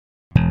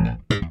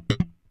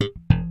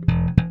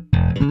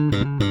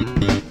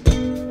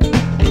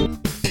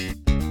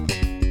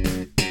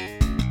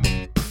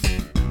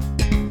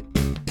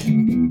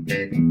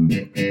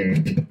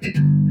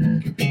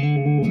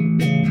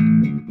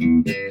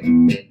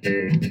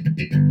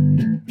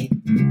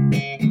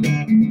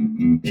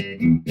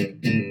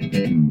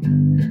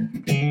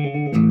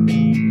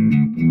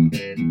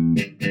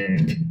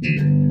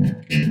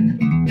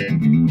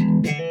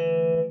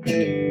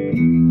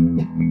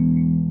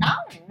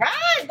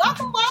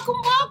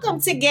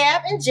to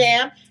Gab and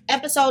Jam,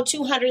 episode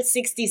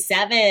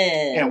 267.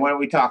 And what are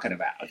we talking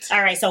about?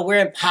 All right, so we're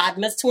in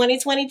Podmas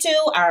 2022.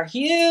 Our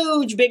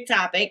huge big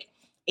topic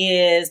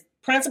is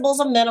principles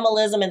of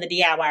minimalism and the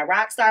DIY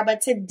rockstar. But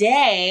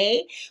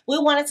today, we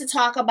wanted to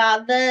talk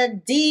about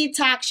the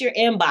detox your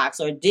inbox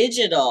or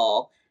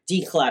digital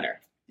declutter.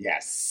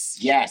 Yes.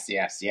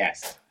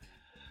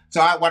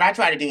 So what I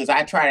try to do is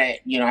I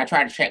try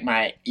to check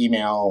my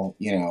email,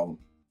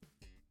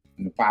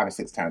 5 or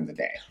 6 times a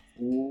day.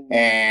 Ooh.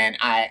 And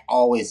I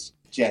always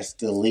just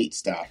delete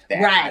stuff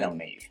that I don't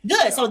need.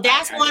 Good. So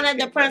that's one of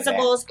the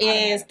principles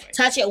is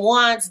touch it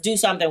once, do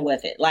something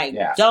with it. Like,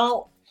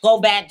 don't go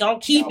back,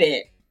 don't keep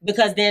it,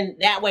 because then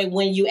that way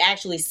when you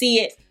actually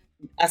see it,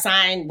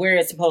 assign where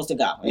it's supposed to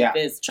go. If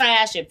it's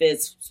trash, if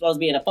it's supposed to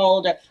be in a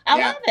folder. I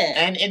love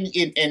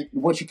it. And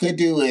what you could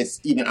do is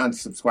even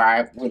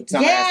unsubscribe with some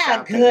of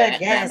that stuff.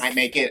 That might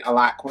make it a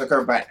lot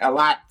quicker, but a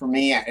lot for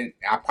me, I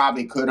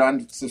probably could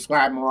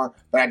unsubscribe more,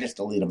 but I just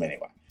delete them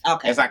anyway.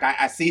 Okay. It's like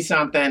I see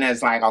something,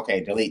 it's like,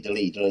 okay, delete.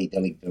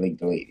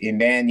 And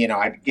then,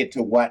 I get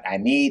to what I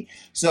need.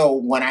 So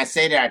when I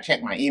say that I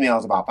check my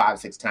emails about 5 or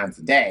 6 times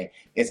a day,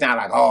 it's not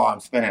like, oh,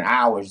 I'm spending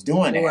hours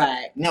doing it.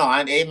 Right. No,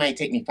 it may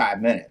take me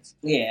 5 minutes.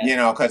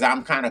 Yeah. Because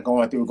I'm kind of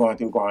going through,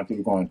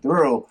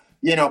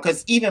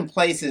 because even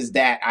places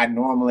that I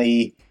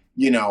normally,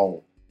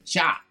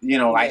 shop,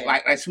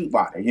 like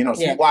Sweetwater.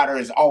 Sweetwater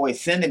is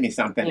always sending me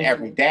something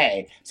every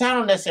day. So I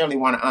don't necessarily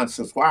want to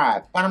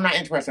unsubscribe, but I'm not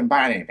interested in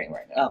buying anything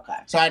right now. Okay.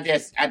 So I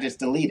just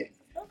delete it.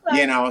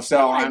 Okay. That's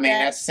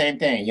the same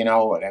thing.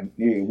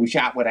 We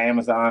shop with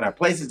Amazon or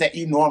places that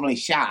you normally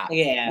shop.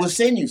 Yeah. Will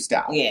send you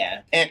stuff.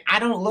 Yeah. And I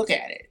don't look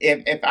at it.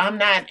 If I'm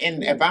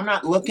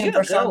not looking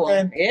for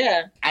something,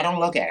 I don't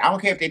look at it. I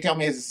don't care if they tell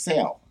me it's a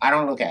sale. I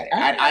don't look at it.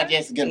 I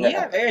just get rid of it.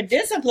 Yeah, very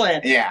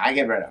disciplined. Yeah, I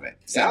get rid of it.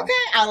 So. Okay,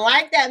 I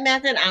like that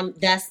method.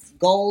 That's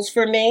goals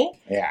for me.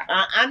 Yeah.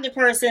 I'm the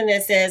person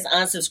that says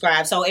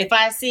unsubscribe. So if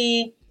I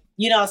see,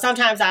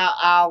 sometimes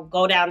I'll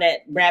go down that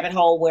rabbit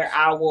hole where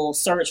I will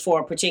search for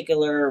a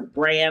particular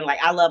brand. Like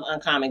I love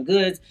Uncommon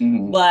Goods,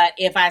 but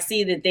if I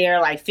see that there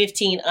are like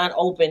 15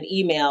 unopened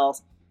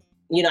emails,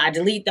 I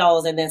delete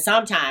those. And then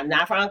sometimes,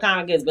 not for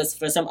Uncommon Goods, but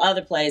for some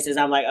other places,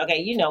 I'm like,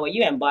 okay, you know what?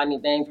 You haven't bought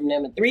anything from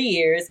them in 3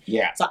 years.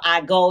 Yeah. So I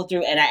go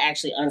through and I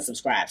actually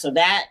unsubscribe. So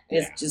that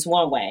is just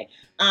one way.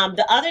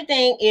 The other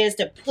thing is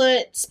to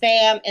put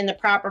spam in the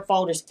proper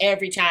folders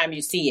every time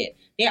you see it.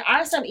 There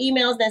are some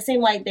emails that seem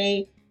like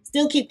they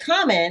still keep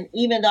coming,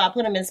 even though I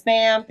put them in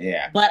spam.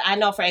 Yeah. But I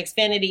know for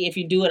Xfinity, if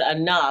you do it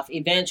enough,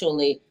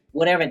 eventually,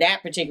 whatever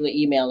that particular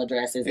email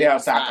address is.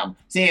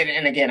 See,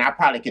 and again, I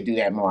probably could do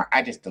that more.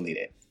 I just delete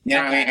it. You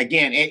know what I mean?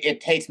 Again,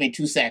 it takes me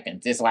 2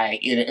 seconds. It's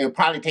like, it'll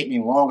probably take me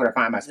longer to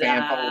find my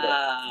spam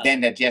folder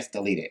than to just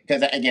delete it.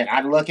 Because, again,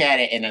 I look at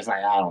it and it's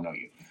like, I don't know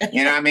you.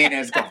 You know what I mean?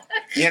 It's gone.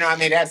 You know what I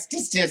mean? That's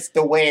just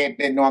the way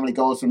it normally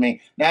goes for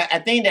me. Now,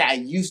 a thing that I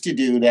used to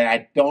do that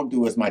I don't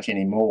do as much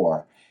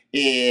anymore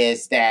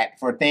is that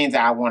for things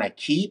that I want to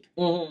keep,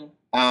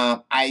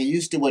 I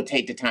used to would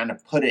take the time to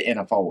put it in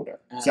a folder.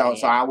 So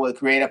I would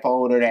create a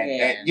folder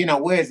that,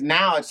 whereas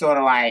now it's sort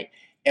of like,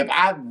 if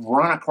I've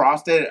run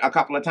across it a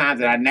couple of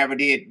times and I never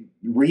did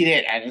read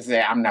it, I just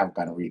say, I'm never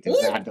going to read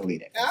this. I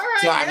delete it. All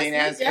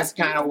right, so, that's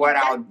kind of what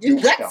I'll do.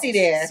 Gutsy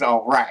there.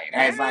 So, right.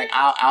 It's like,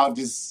 I'll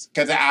just,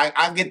 because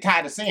I'll get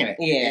tired of seeing it.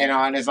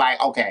 Yeah. And it's like,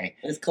 okay.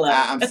 It's clutter.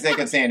 I'm sick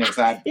of seeing it.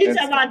 So You're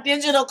talking about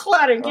digital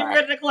clutter. Get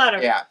rid of the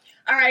clutter. Yeah.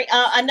 All right.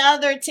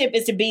 Another tip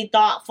is to be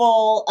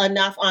thoughtful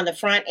enough on the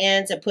front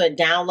end to put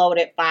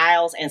downloaded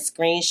files and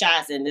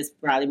screenshots, and this is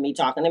probably me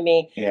talking to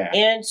me,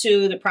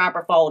 into the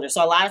proper folder.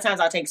 So a lot of times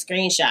I'll take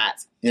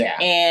screenshots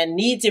and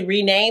need to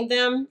rename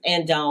them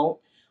and don't,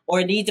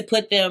 or need to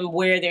put them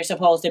where they're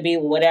supposed to be,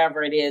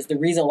 whatever it is, the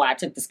reason why I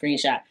took the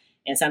screenshot.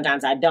 And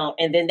sometimes I don't.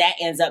 And then that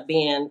ends up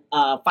being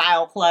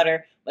file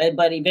clutter.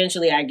 But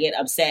eventually I get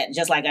upset,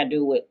 just like I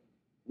do with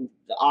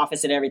the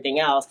office and everything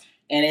else,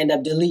 and end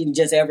up deleting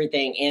just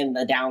everything in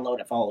the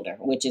downloaded folder,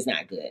 which is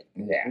not good.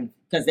 Yeah.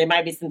 Because there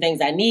might be some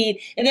things I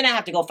need, and then I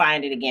have to go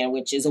find it again,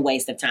 which is a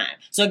waste of time.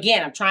 So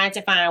again, I'm trying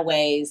to find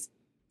ways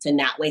to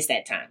not waste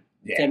that time.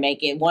 To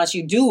make it, once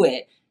you do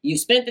it, you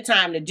spent the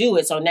time to do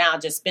it, so now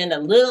just spend a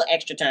little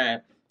extra time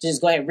to just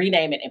go ahead and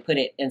rename it and put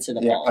it into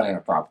the folder. Put it in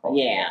a proper folder.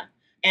 Yeah.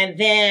 And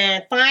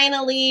then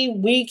finally,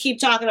 we keep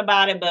talking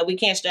about it, but we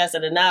can't stress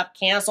it enough.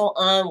 Cancel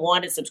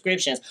unwanted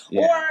subscriptions.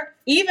 Or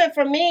even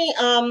for me,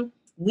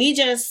 we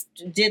just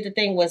did the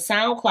thing with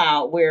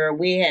SoundCloud where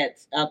we had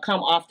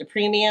come off the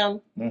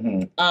premium,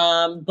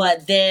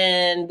 but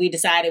then we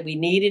decided we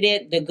needed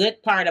it. The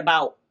good part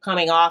about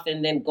coming off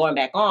and then going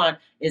back on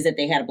is that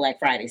they had a Black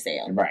Friday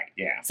sale. Right,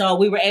 yeah. So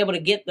we were able to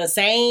get the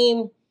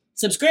same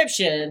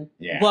subscription,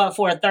 but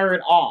for a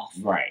third off.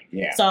 Right.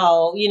 Yeah.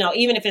 So,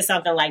 even if it's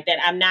something like that,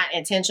 I'm not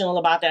intentional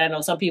about that. I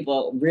know some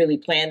people really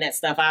plan that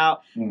stuff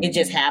out. Mm-hmm. It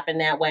just happened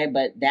that way,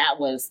 but that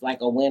was like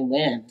a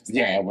win-win.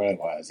 Yeah, it really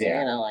was.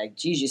 Yeah. Like,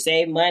 geez, you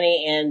save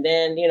money, and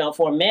then,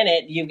 for a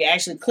minute, you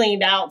actually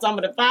cleaned out some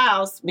of the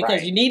files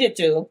because you needed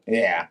to.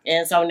 Yeah.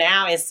 And so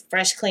now it's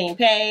fresh, clean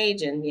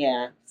page, and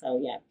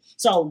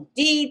So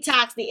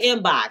detox the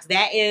inbox.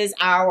 That is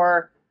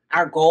our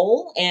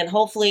goal, and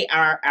hopefully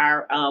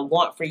our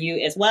want for you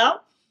as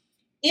well.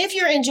 If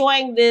you're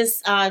enjoying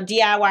this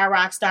DIY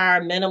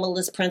Rockstar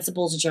Minimalist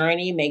Principles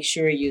journey, make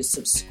sure you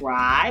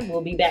subscribe.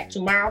 We'll be back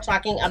tomorrow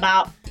talking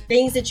about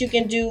things that you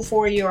can do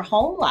for your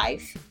home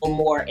life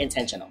more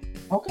intentional.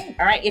 Okay.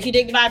 All right. If you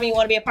dig the vibe and you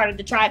want to be a part of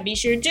the tribe, be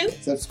sure to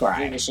subscribe.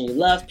 We're wishing you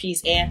love,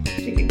 peace, and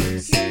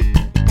peace.